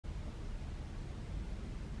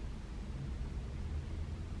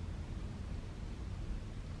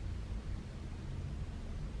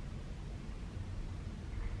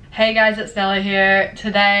Hey guys, it's Nela here.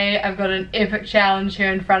 Today I've got an epic challenge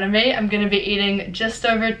here in front of me. I'm going to be eating just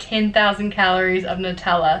over 10,000 calories of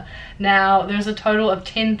Nutella. Now there's a total of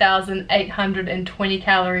 10,820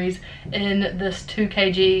 calories in this 2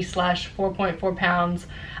 kg slash 4.4 pounds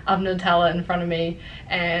of Nutella in front of me,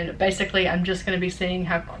 and basically I'm just going to be seeing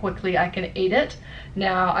how quickly I can eat it.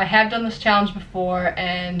 Now I have done this challenge before,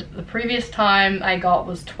 and the previous time I got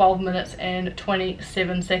was 12 minutes and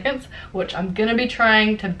 27 seconds, which I'm going to be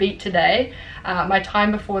trying to beat today. My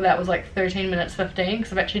time before that was like 13 minutes 15,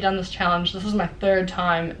 because I've actually done this challenge. This is my third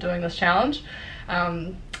time doing this challenge.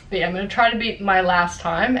 But yeah, I'm going to try to beat my last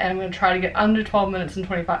time, and I'm going to try to get under 12 minutes and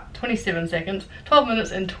 27 seconds, 12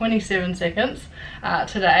 minutes and 27 seconds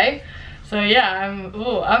today. So yeah, I'm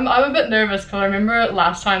a bit nervous because I remember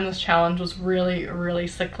last time this challenge was really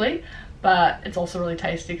sickly, but it's also really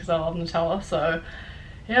tasty because I love Nutella. So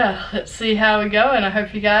yeah, let's see how we go, and I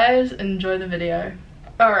hope you guys enjoy the video.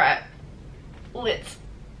 Alright, let's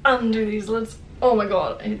undo these lids. Oh my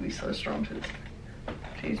god, I need to be so strong to this.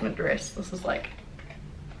 To use my dress. This is like,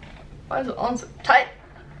 why is it on so tight?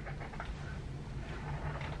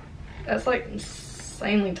 That's like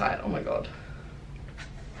insanely tight. Oh my god.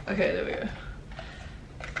 Okay, there we go.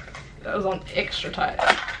 That was on extra tight.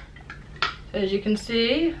 So as you can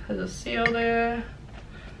see, there's a seal there.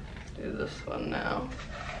 Let's do this one now.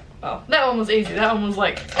 Oh, that one was easy. That one was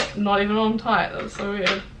like not even on tight. That was so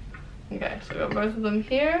weird. Okay, so we got both of them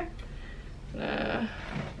here.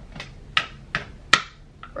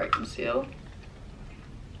 Break and seal.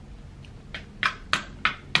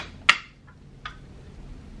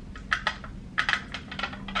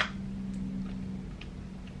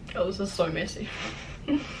 Oh, this is so messy.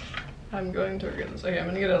 I'm going to regret this. Okay, I'm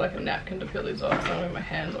gonna get like a napkin to peel these off so I don't make my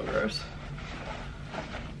hands all gross.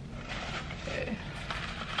 Okay.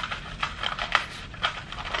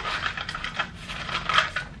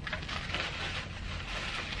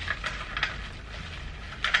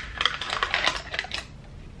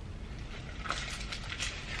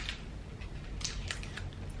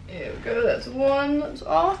 There we go, that's one that's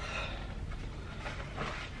off.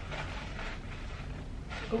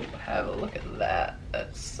 Oh, have a look at that.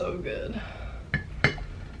 That's so good.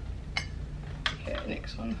 Okay,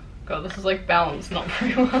 next one. God, this is like balanced not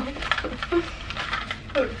very well.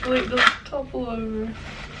 Hopefully it doesn't topple over.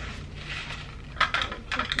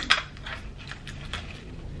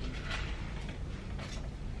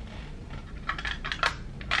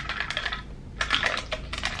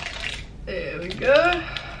 There we go.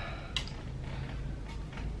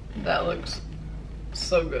 That looks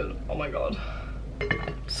so good. Oh my god.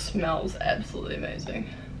 Smells absolutely amazing.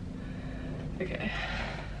 Okay.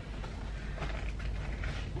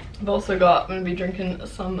 I've also got, I'm going to be drinking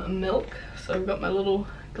some milk. So I've got my little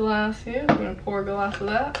glass here. I'm going to pour a glass of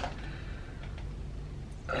that.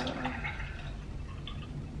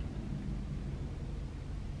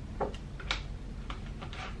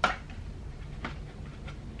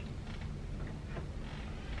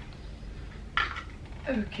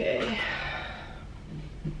 Okay.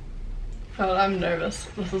 God, I'm nervous.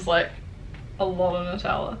 This is like a lot of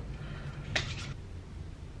Nutella.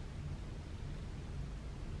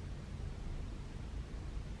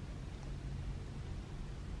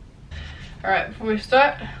 Alright, before we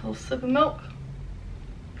start, a little sip of milk.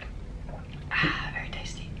 Ah, very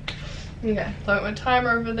tasty. Okay, so I got my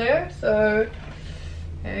timer over there, so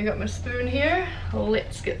I got my spoon here.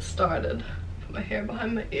 Let's get started. Put my hair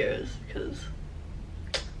behind my ears because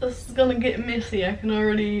this is gonna get messy. I can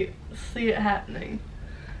already see it happening.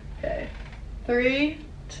 Okay, 3,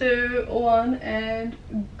 2, 1, and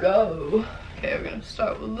go. Okay, we're gonna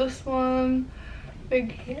start with this one.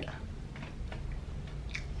 Big hit.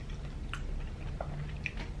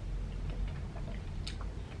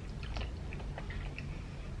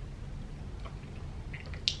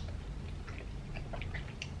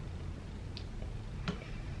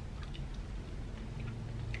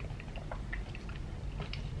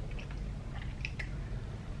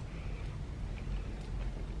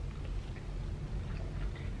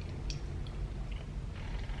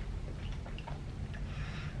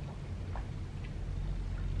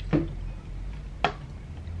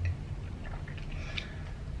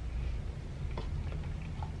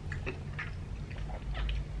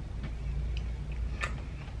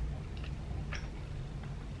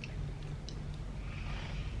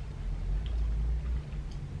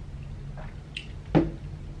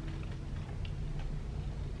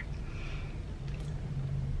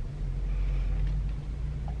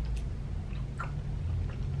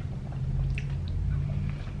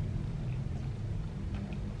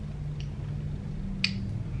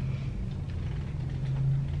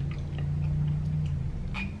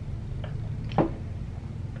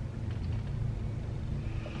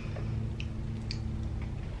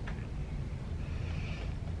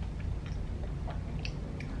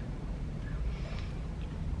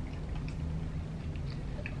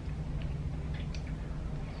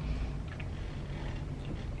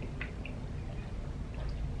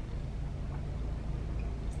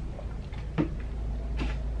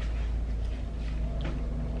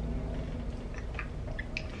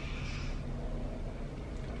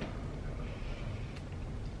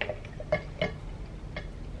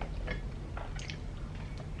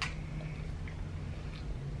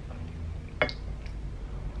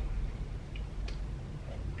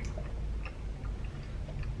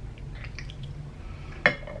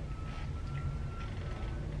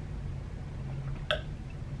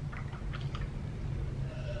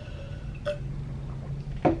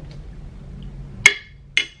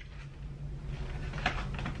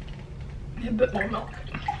 A bit more milk.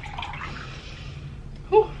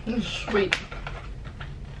 Oh, this is sweet.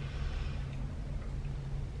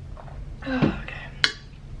 Okay.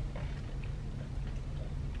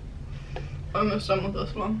 Almost done with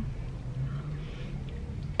this one.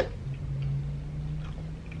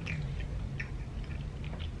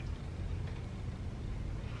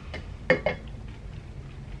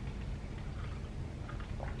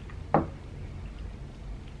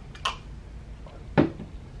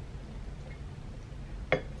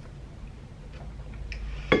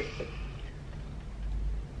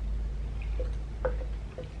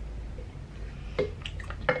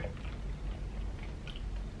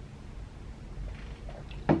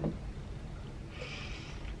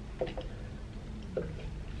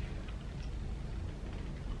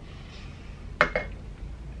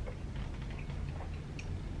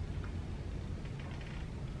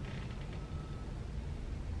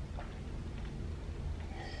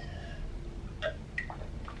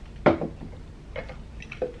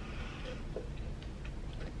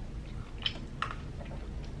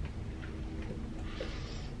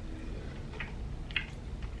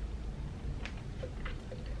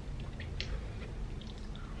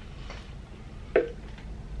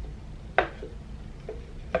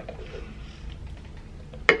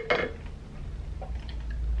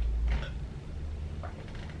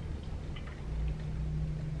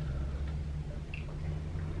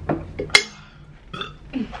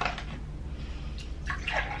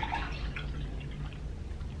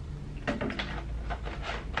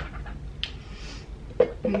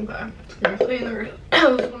 Okay, just gonna clean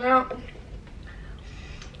this one out.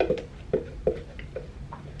 A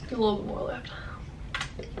little bit more left.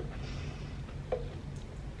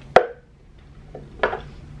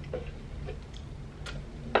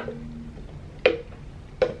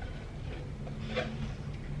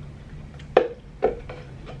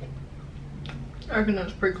 I reckon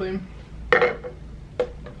that's pretty clean.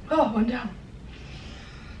 Oh, one down.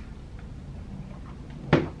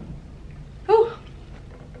 Whew.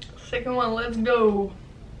 Second one, let's go.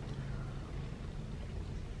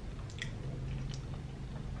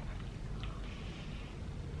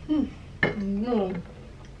 Mm.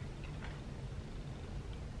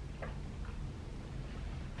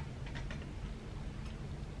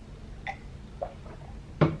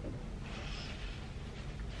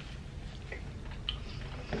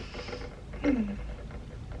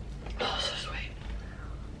 Oh, so sweet.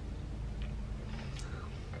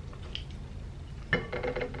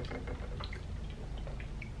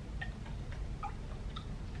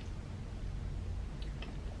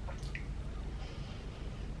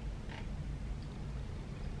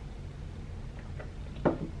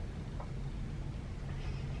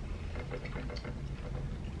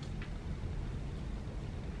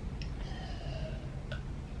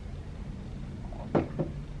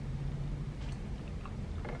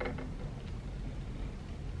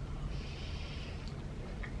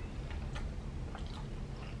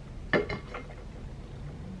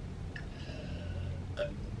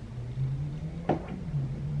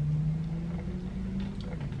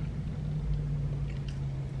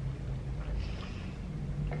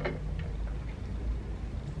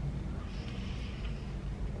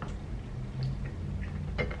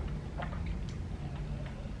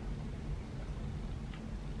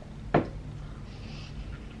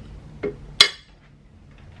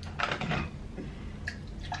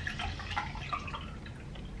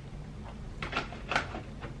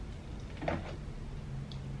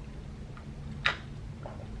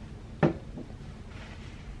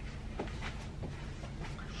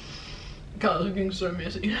 God, it's looking so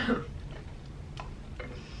messy.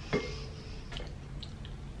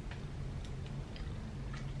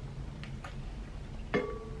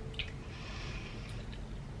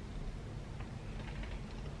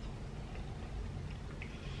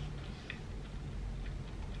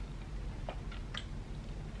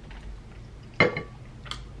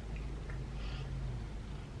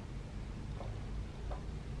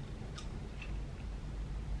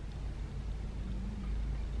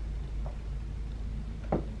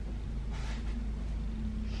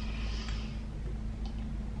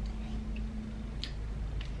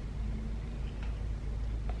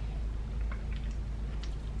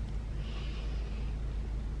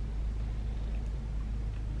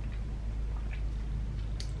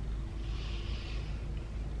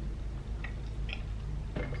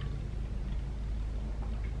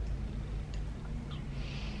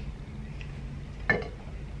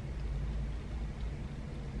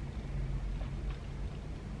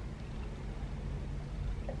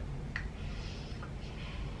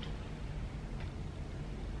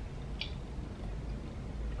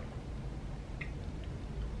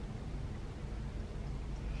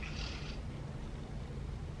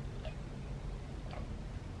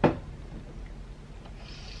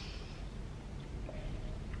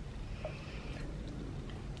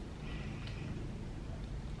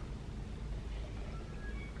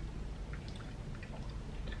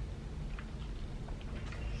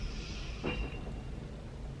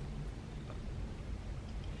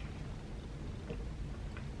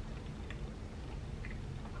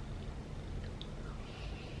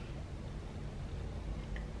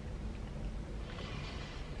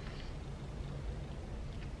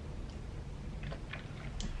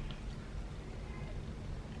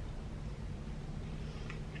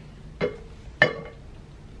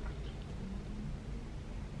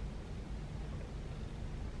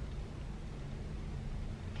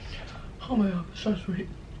 Oh my god, so sweet.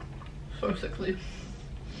 So sickly.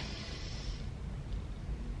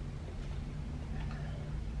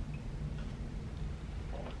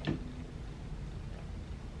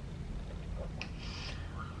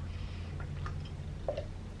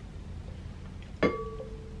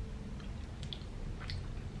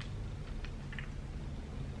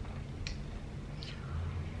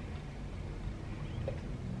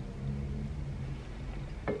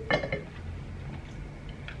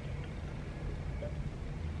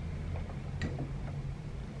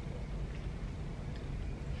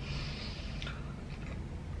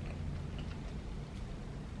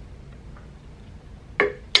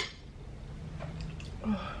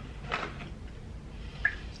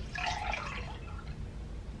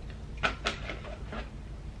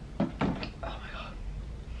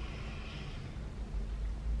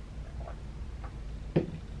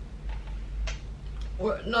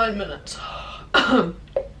 We're at 9 minutes. Oh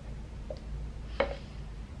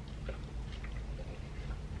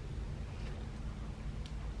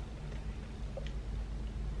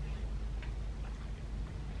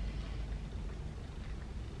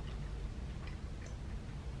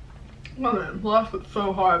man, life was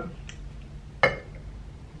so hard.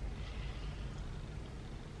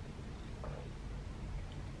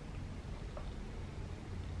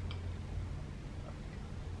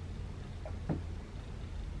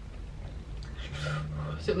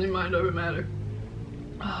 Simply mind over matter.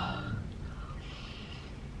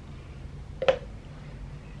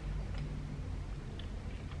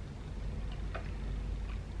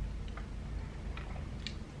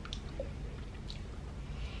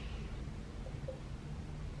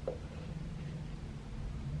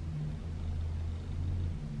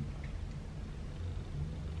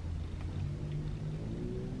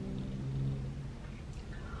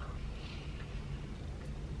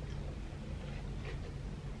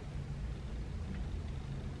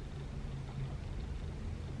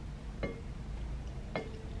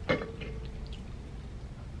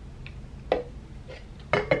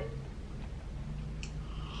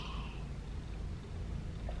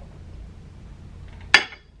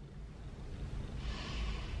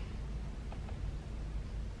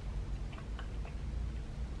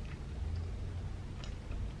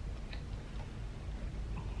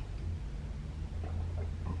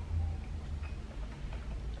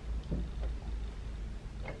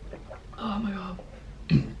 Oh my god.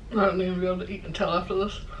 I don't think I'm gonna be able to eat Nutella after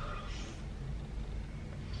this.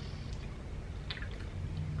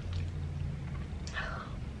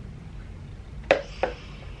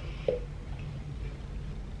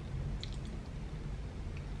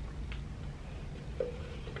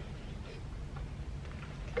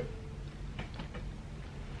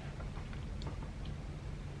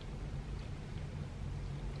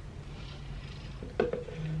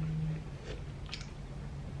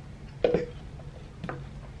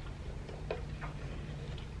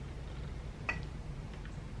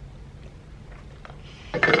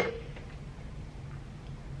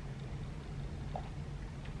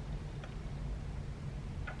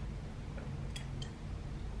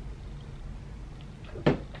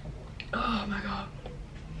 Oh my god.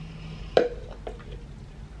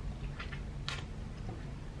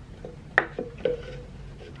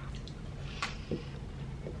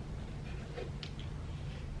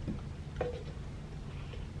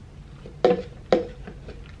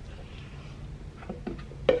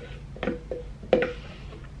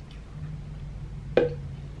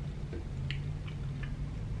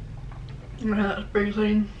 Yeah, that's pretty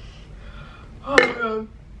clean. Oh my god.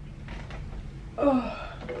 Oh.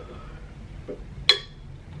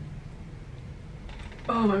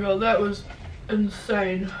 Oh my god, that was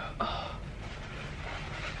insane. Oh.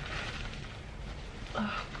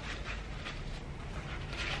 Oh.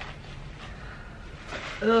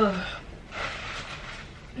 Ugh.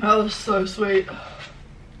 That was so sweet.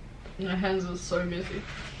 My hands are so messy.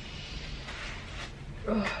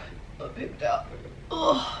 Oh, got picked out.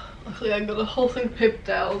 Oh, luckily I got a whole thing of paper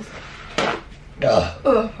towels.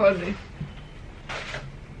 Oh, pardon me.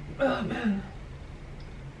 Oh man.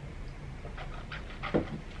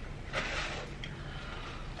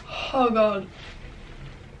 Oh god.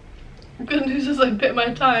 Good news is I bit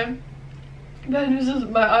my time. Bad news is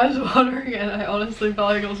my eyes were watering and I honestly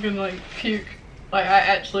felt like I was gonna like puke. Like I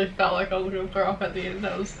actually felt like I was gonna throw up at the end.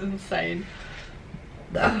 That was insane.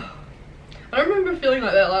 I don't remember feeling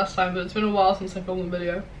like that last time, but it's been a while since I filmed the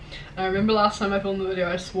video. And I remember last time I filmed the video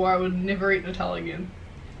I swore I would never eat Nutella again.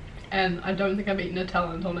 And I don't think I've eaten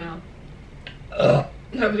Nutella until now. That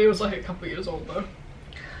video was like a couple years old though.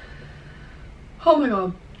 Oh my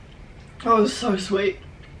god. That was so sweet.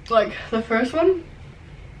 Like the first one,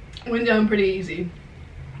 went down pretty easy,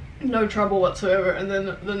 no trouble whatsoever. And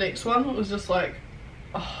then the next one was just like,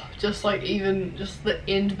 oh, just like even just the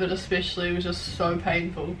end bit especially was just so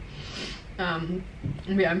painful.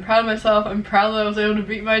 Yeah, I'm proud of myself. I'm proud that I was able to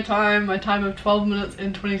beat my time of 12 minutes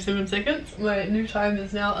and 27 seconds. My new time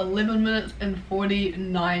is now 11 minutes and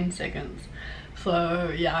 49 seconds.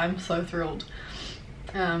 So yeah, I'm so thrilled.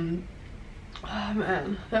 Oh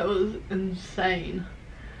man, that was insane.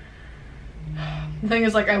 The thing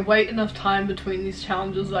is, like, I wait enough time between these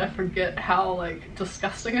challenges that I forget how like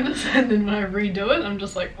disgusting it is, and then when I redo it I'm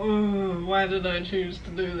just like, oh, why did I choose to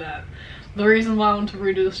do that? The reason why I want to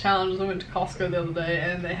redo this challenge is I went to Costco the other day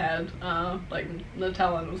and they had like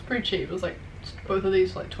Nutella, and it was pretty cheap. It was like both of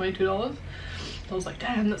these for like $22. So I was like,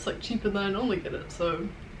 damn, that's like cheaper than I normally get it. So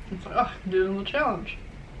it's like, oh, I can do another challenge.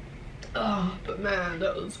 Oh, but man,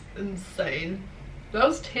 that was insane. That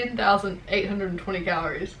was 10,820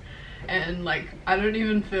 calories. And like, I don't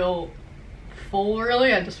even feel full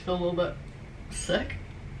really, I just feel a little bit sick.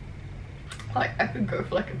 Like, I could go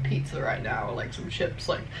for like a pizza right now, or like some chips,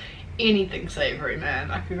 like anything savory, man.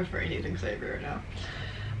 I could go for anything savory right now.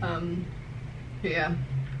 Yeah,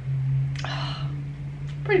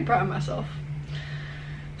 pretty proud of myself.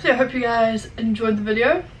 So yeah, I hope you guys enjoyed the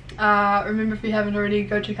video. Remember, if you haven't already,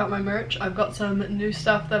 go check out my merch. I've got some new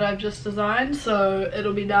stuff that I've just designed, so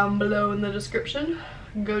it'll be down below in the description.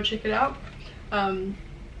 Go check it out. And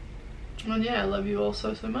yeah, I love you all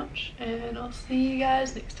so much, and I'll see you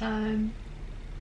guys next time.